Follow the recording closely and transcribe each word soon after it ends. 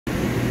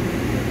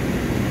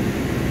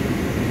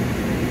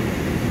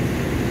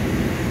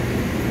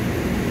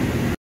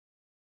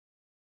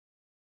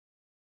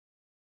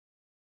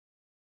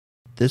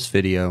This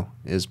video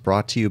is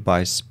brought to you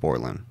by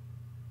Sporlan.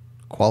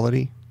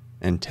 Quality,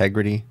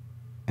 integrity,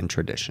 and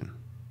tradition.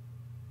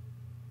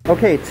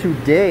 Okay,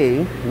 today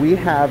we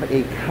have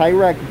a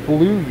Kairak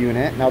Blu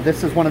unit. Now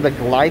this is one of the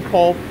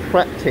glycol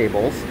prep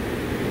tables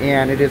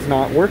and it is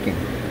not working.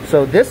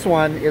 So this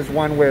one is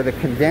one where the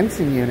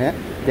condensing unit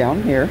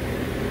down here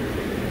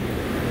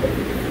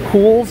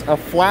cools a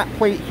flat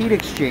plate heat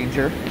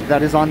exchanger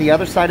that is on the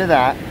other side of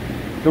that.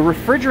 The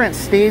refrigerant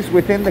stays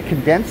within the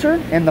condenser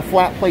and the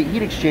flat plate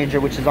heat exchanger,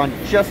 which is on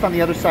just on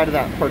the other side of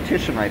that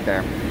partition right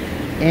there.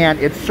 And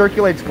it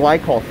circulates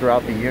glycol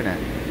throughout the unit.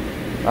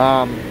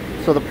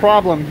 So the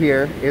problem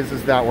here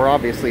is that we're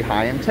obviously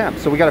high in temp.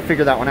 So we got to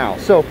figure that one out.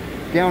 So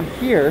down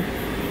here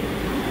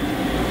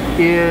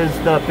is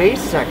the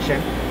base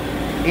section.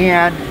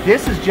 And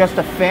this is just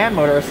a fan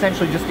motor,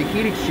 essentially just a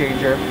heat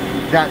exchanger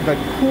that the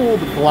cooled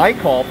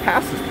glycol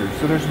passes through.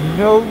 So there's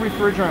no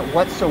refrigerant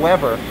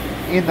whatsoever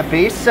in the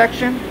base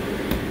section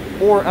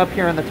or up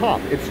here in the top.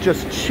 It's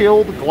just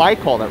chilled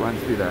glycol that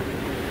runs through there.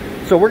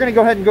 So we're going to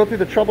go ahead and go through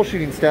the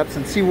troubleshooting steps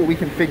and see what we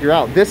can figure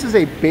out. This is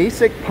a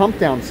basic pump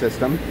down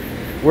system,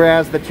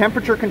 whereas the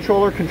temperature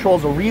controller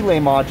controls a relay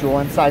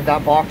module inside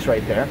that box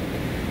right there.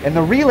 And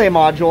the relay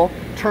module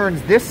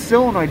turns this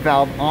solenoid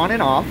valve on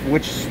and off,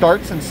 which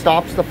starts and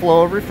stops the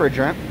flow of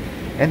refrigerant.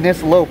 And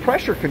this low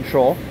pressure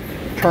control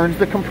turns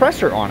the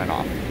compressor on and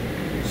off.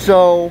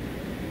 So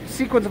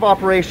sequence of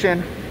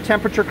operation: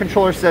 temperature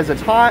controller says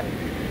it's hot,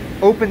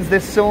 opens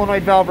this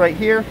solenoid valve right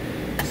here,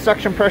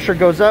 suction pressure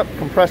goes up,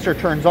 compressor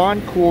turns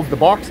on, cools the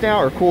box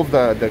down, or cools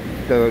the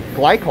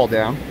glycol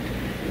down,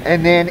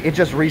 and then it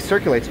just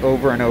recirculates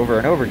over and over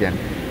and over again.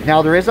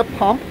 Now there is a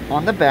pump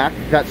on the back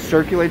that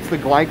circulates the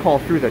glycol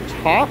through the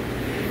top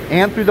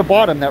and through the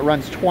bottom that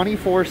runs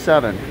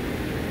 24/7.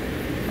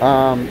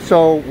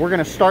 So we're going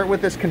to start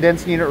with this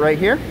condensing unit right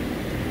here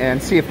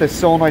and see if this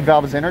solenoid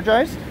valve is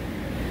energized,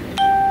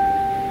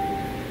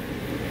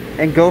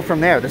 and go from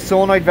there. The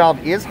solenoid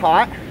valve is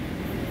hot,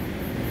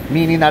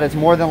 meaning that it's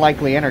more than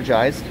likely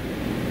energized.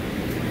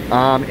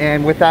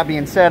 And with that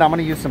being said, I'm going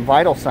to use some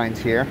vital signs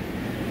here,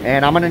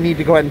 and I'm going to need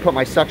to go ahead and put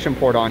my suction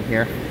port on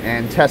here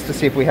and test to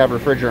see if we have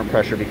refrigerant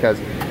pressure,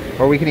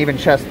 or we can even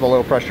test the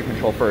low pressure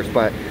control first.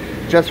 But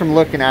just from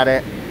looking at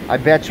it, I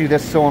bet you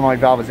this solenoid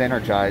valve is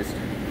energized.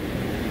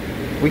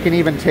 We can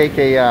even take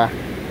a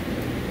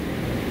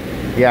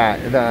yeah,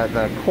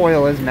 the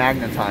coil is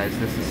magnetized.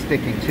 This is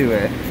sticking to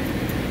it.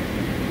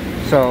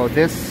 So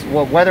this,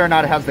 well, whether or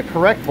not it has the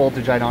correct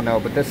voltage, I don't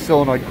know, but this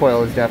solenoid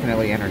coil is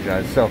definitely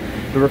energized. So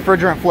the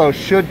refrigerant flow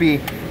should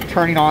be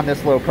turning on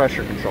this low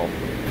pressure control.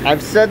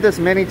 I've said this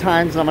many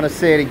times, and I'm going to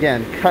say it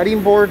again.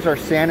 Cutting boards are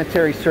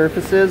sanitary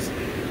surfaces.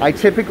 I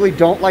typically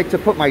don't like to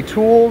put my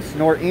tools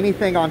nor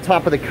anything on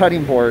top of the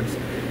cutting boards.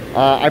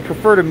 I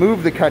prefer to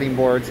move the cutting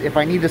boards. If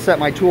I need to set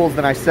my tools,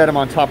 then I set them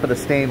on top of the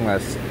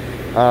stainless.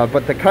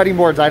 But the cutting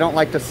boards, I don't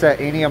like to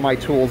set any of my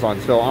tools on.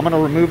 So I'm going to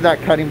remove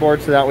that cutting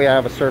board so that way I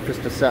have a surface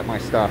to set my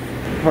stuff.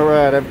 All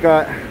right, I've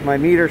got my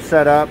meter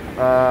set up.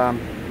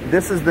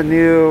 This is the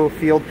new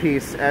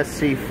Fieldpiece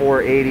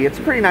SC480. It's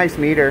a pretty nice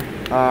meter.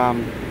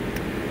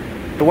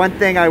 The one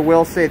thing I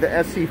will say, the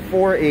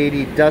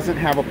SC480 doesn't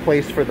have a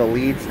place for the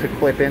leads to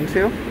clip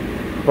into,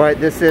 but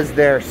this is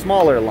their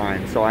smaller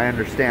line, so I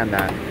understand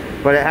that.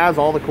 But it has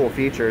all the cool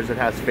features. It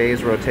has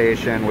phase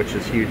rotation, which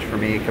is huge for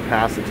me,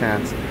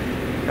 capacitance.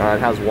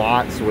 It has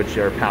watts, which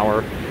are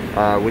power,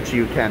 which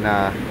you can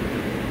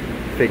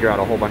figure out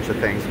a whole bunch of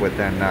things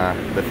within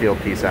the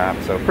Fieldpiece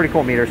app. So pretty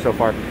cool meter so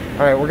far. All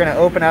right, we're going to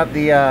open up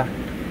the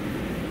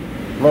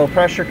low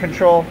pressure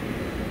control,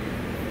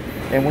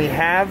 and we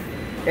have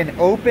an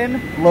open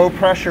low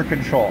pressure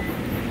control.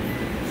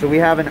 So we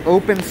have an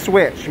open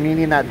switch,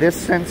 meaning that this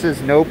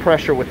senses no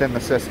pressure within the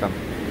system.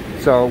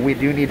 So we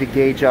do need to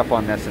gauge up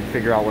on this and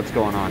figure out what's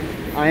going on.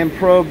 I am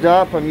probed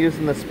up. I'm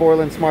using the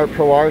Sporlan Smart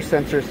Pro R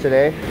sensors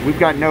today. We've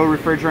got no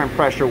refrigerant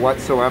pressure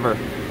whatsoever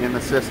in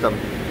the system.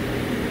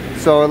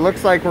 So it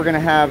looks like we're going to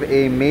have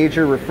a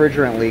major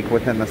refrigerant leak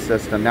within the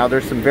system. Now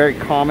there's some very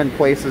common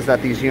places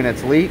that these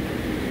units leak.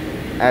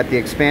 At the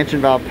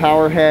expansion valve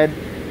power head,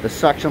 the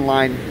suction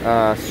line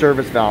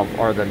service valve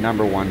are the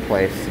 #1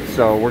 place.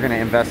 So we're going to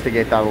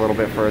investigate that a little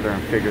bit further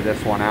and figure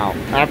this one out.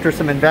 After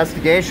some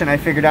investigation, I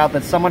figured out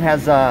that someone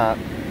has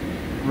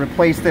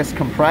replaced this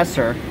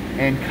compressor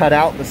and cut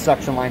out the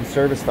suction line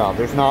service valve.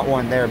 There's not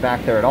one there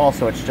back there at all,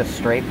 so it's just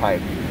straight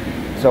pipe.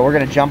 So we're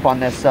going to jump on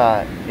this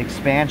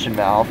expansion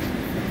valve.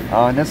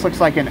 And this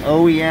looks like an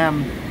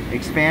OEM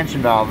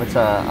expansion valve. It's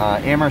a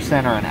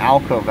Emerson or an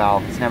Alco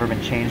valve. It's never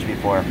been changed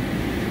before.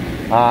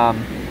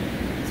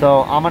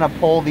 So I'm going to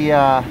pull the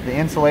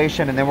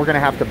insulation, and then we're going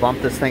to have to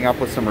bump this thing up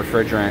with some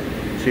refrigerant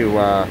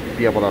to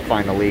be able to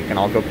find the leak, and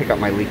I'll go pick up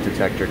my leak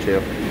detector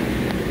too.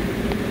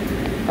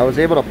 I was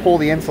able to pull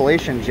the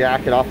insulation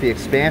jacket off the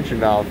expansion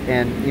valve,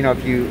 and you know,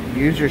 if you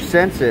use your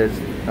senses,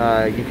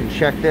 you can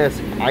check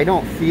this. I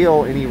don't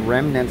feel any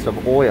remnants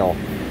of oil,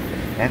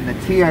 and the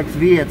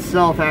TXV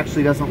itself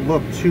actually doesn't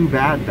look too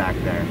bad back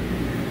there.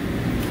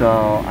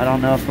 So I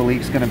don't know if the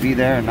leak's going to be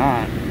there or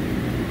not.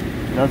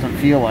 It doesn't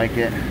feel like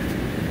it.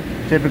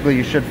 typically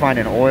you should find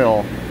an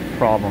oil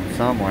problem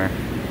somewhere.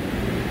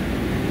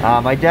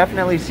 I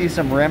definitely see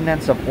some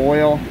remnants of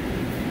oil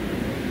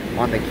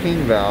on the king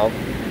valve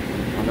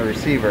on the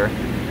receiver,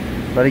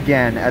 but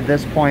again, at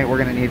this point we're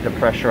going to need to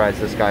pressurize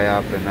this guy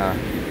up and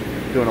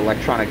do an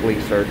electronic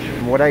leak search.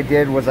 And what I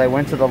did was I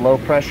went to the low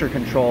pressure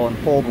control and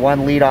pulled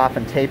one lead off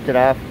and taped it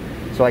up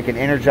so I can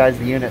energize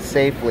the unit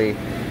safely.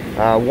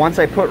 Once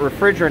I put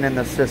refrigerant in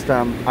the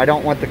system, I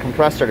don't want the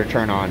compressor to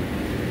turn on.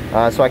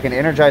 So I can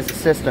energize the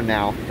system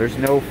now. There's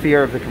no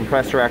fear of the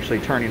compressor actually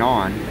turning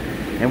on.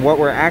 And what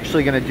we're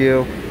actually going to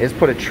do is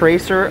put a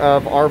tracer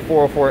of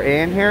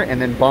R404A in here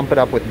and then bump it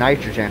up with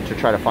nitrogen to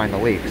try to find the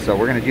leak. So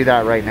we're going to do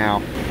that right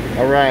now.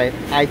 All right,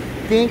 I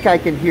think I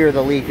can hear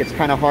the leak. It's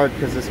kind of hard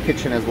because this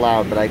kitchen is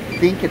loud, but I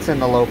think it's in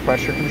the low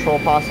pressure control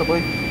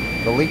possibly.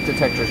 The leak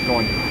detector is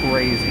going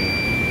crazy.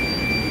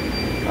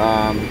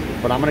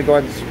 But I'm going to go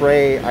ahead and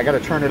spray. I got to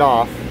turn it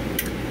off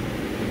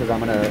because I'm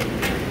going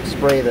to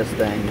spray this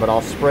thing, but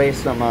I'll spray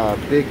some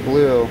Big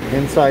Blue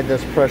inside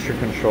this pressure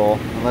control,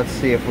 and let's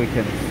see if we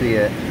can see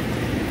it.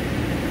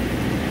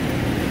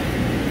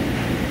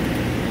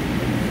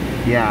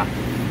 Yeah.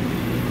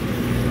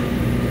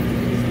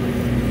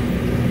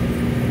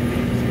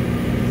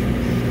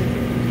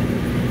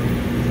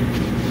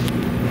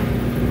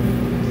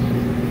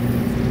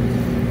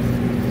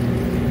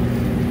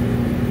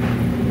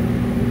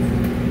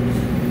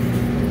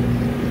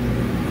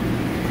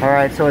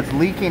 Alright, so it's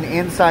leaking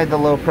inside the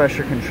low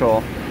pressure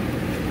control.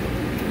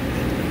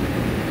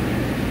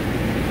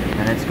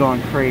 And it's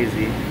going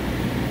crazy.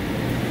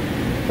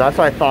 So that's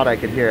why I thought I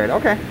could hear it.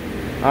 Okay.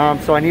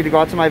 So I need to go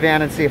out to my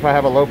van and see if I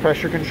have a low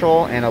pressure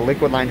control and a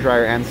liquid line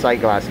dryer and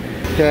sight glass.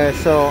 Okay,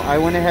 so I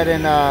went ahead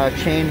and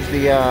changed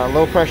the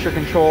low pressure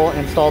control,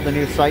 installed the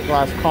new sight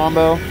glass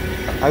combo.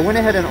 I went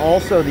ahead and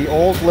also, the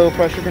old low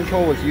pressure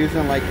control was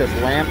using like this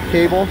lamp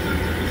cable.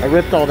 I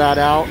ripped all that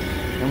out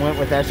and went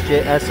with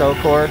SO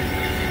cord.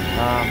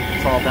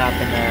 It's all back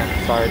in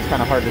there. Sorry, it's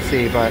kind of hard to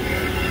see, but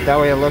that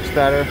way it looks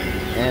better.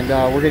 And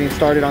we're getting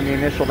started on the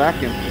initial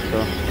vacuum. So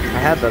I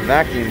had the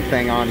vacuum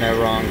thing on there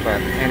wrong, but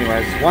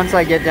anyways, once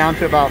I get down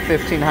to about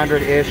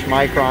 1500-ish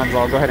microns,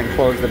 I'll go ahead and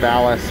close the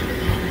ballast.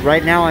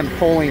 Right now I'm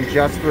pulling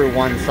just through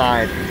one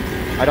side.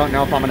 I don't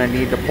know if I'm going to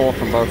need to pull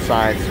from both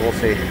sides, so we'll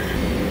see.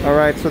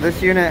 Alright, so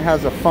this unit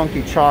has a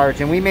funky charge,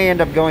 and we may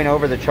end up going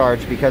over the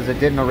charge because it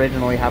didn't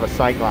originally have a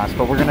sight glass,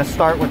 but we're going to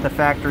start with the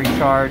factory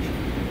charge,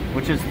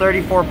 which is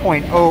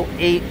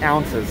 34.08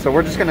 ounces. So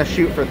we're just going to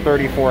shoot for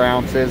 34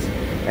 ounces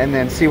and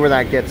then see where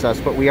that gets us,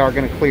 but we are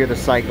going to clear the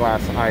sight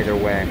glass either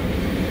way.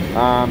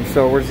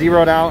 So we're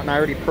zeroed out, and I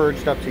already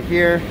purged up to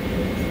here.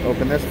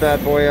 Open this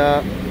bad boy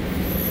up,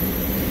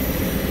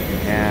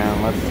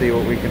 and let's see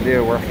what we can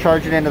do. We're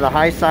charging into the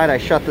high side. I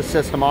shut the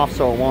system off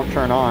so it won't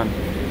turn on.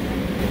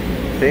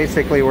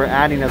 Basically, we're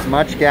adding as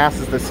much gas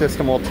as the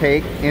system will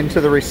take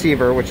into the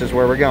receiver, which is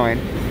where we're going.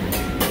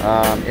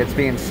 It's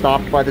being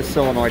stopped by the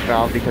solenoid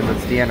valve because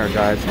it's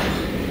de-energized.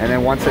 And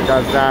then once it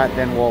does that,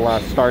 then we'll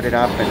start it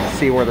up and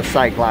see where the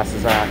sight glass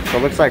is at. So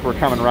it looks like we're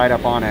coming right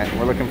up on it.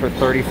 We're looking for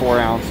 34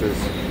 ounces.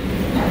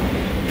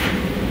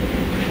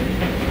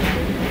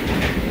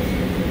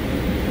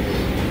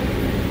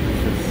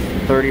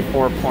 It's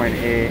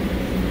 34.8.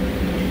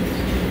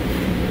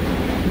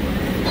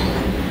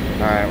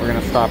 Alright, we're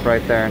going to stop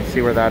right there and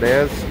see where that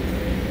is.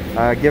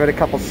 Give it a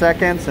couple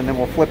seconds and then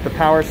we'll flip the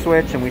power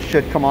switch and we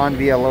should come on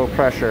via low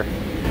pressure.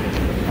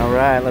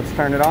 Alright, let's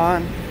turn it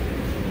on.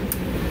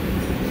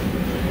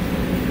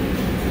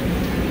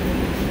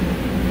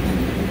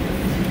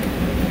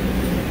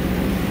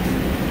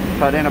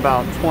 Cut in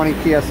about 20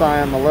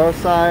 psi on the low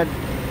side.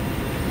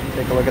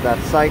 Take a look at that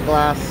sight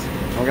glass.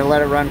 We're going to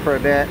let it run for a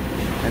bit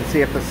and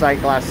see if the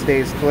sight glass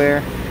stays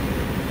clear.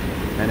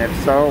 And if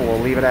so, we'll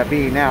leave it at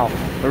B. Now,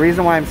 the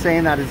reason why I'm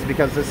saying that is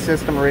because this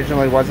system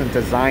originally wasn't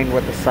designed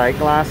with the sight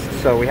glass,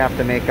 so we have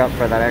to make up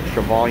for that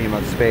extra volume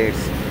of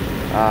space.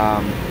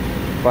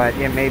 But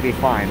it may be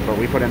fine, but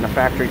we put in the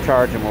factory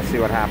charge and we'll see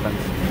what happens.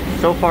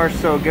 So far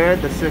so good.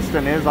 The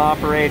system is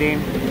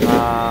operating.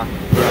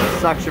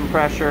 Suction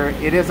pressure,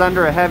 it is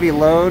under a heavy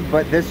load,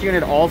 but this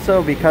unit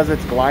also, because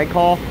it's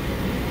glycol,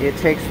 it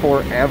takes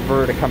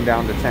forever to come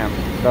down to temp.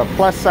 The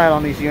plus side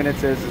on these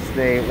units is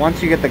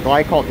once you get the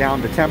glycol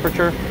down to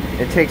temperature,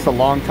 it takes a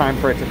long time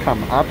for it to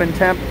come up in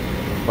temp,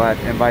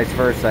 and vice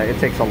versa, it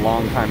takes a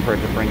long time for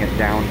it to bring it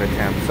down to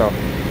temp. So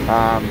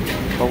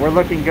but we're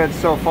looking good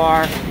so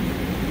far.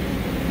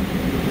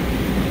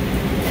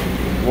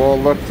 We'll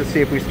look to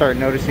see if we start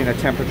noticing a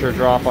temperature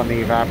drop on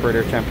the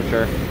evaporator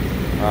temperature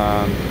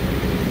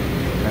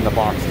and the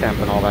box temp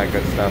and all that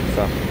good stuff.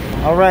 So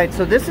alright,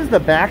 so this is the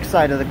back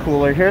side of the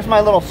cooler. Here's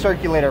my little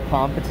circulator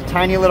pump. It's a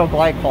tiny little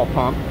glycol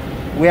pump.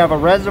 We have a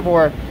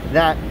reservoir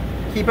that,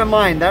 keep in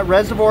mind, that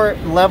reservoir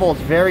level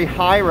is very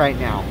high right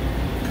now.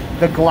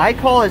 The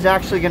glycol is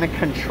actually going to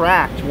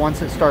contract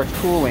once it starts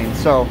cooling,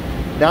 so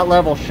that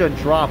level should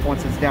drop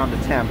once it's down to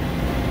temp.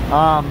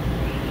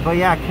 But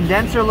yeah,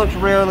 condenser looks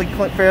really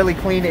fairly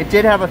clean. It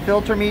did have a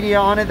filter media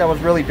on it that was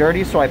really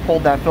dirty, so I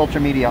pulled that filter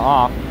media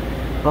off.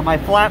 But my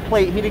flat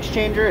plate heat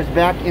exchanger is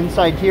back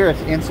inside here.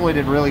 It's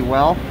insulated really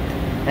well.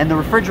 And the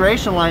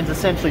refrigeration lines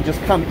essentially just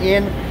come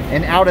in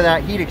and out of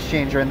that heat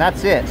exchanger, and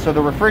that's it. So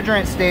the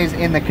refrigerant stays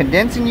in the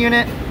condensing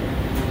unit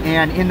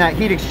and in that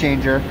heat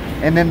exchanger,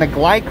 and then the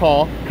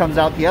glycol comes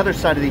out the other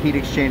side of the heat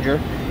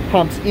exchanger,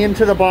 pumps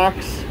into the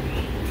box,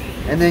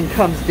 and then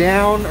comes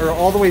down or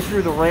all the way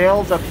through the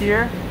rails up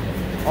here,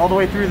 all the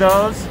way through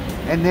those,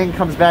 and then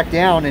comes back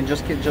down and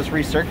just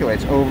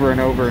recirculates over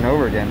and over and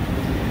over again.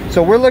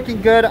 So we're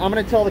looking good. I'm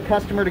gonna tell the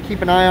customer to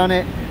keep an eye on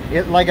it.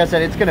 Like I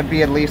said, it's gonna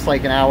be at least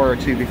like an hour or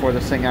two before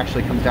this thing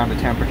actually comes down to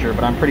temperature,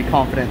 but I'm pretty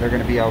confident they're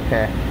gonna be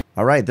okay.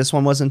 All right, this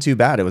one wasn't too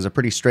bad. It was a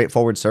pretty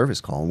straightforward service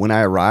call. When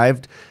I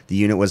arrived, the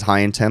unit was high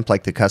in temp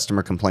like the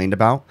customer complained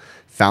about.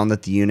 Found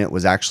that the unit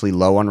was actually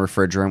low on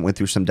refrigerant, went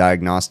through some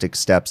diagnostic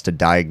steps to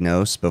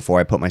diagnose before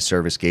I put my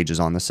service gauges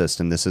on the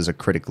system. This is a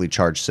critically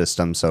charged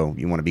system, so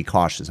you want to be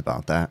cautious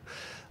about that.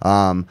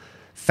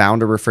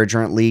 Found a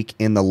refrigerant leak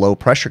in the low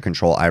pressure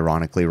control,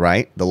 ironically,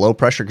 right? The low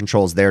pressure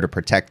control is there to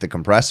protect the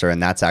compressor,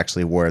 and that's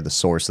actually where the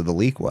source of the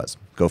leak was.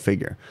 Go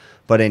figure.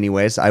 But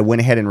anyways, I went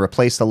ahead and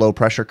replaced the low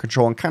pressure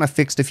control and kind of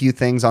fixed a few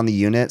things on the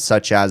unit,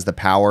 such as the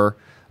power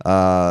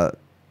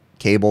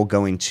cable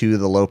going to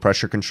the low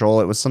pressure control.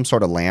 It was some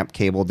sort of lamp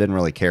cable, didn't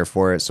really care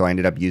for it, so I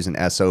ended up using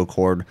SO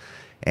cord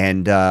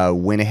and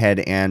went ahead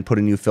and put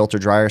a new filter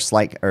dryer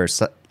slash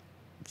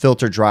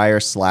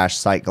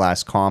sight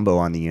glass combo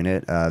on the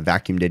unit,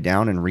 vacuumed it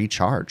down and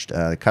recharged.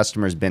 The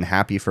customer's been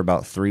happy for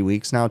about 3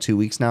 weeks now, 2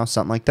 weeks now,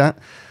 something like that.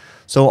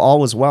 So all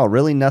was well,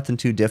 really nothing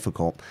too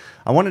difficult.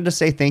 I wanted to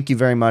say thank you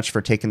very much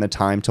for taking the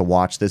time to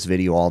watch this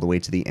video all the way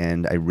to the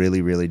end. I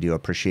really, really do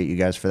appreciate you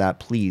guys for that.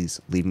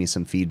 Please leave me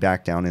some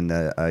feedback down in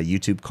the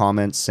YouTube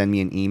comments. Send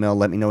me an email.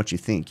 Let me know what you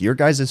think. Your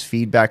guys'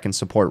 feedback and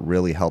support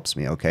really helps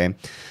me, okay?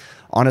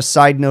 On a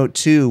side note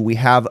too, we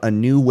have a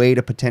new way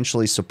to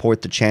potentially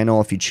support the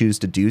channel if you choose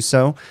to do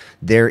so.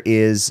 There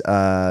is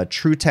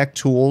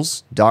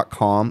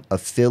TrueTechTools.com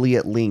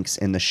affiliate links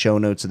in the show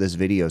notes of this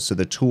video. So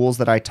the tools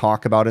that I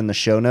talk about in the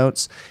show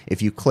notes,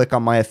 if you click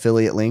on my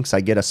affiliate links,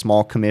 I get a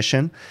small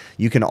commission.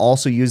 You can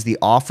also use the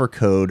offer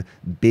code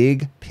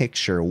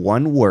BIGPICTURE,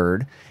 one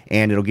word,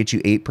 and it'll get you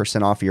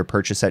 8% off your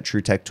purchase at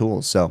TrueTech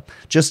Tools. So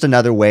just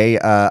another way.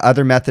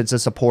 Other methods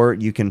of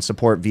support, you can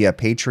support via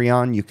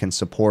Patreon, you can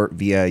support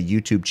via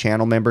YouTube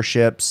channel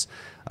memberships,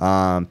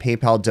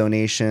 PayPal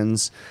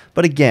donations.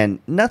 But again,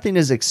 nothing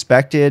is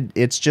expected.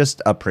 It's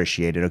just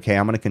appreciated, okay?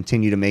 I'm going to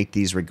continue to make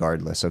these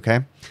regardless,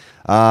 okay?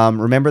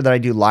 Remember that I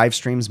do live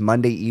streams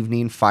Monday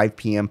evening, 5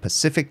 p.m.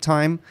 Pacific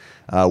time,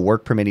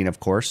 work permitting, of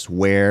course,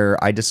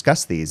 where I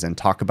discuss these and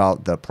talk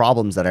about the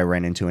problems that I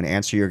ran into and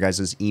answer your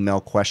guys' email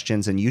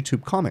questions and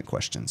YouTube comment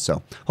questions.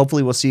 So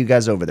hopefully we'll see you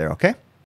guys over there, okay?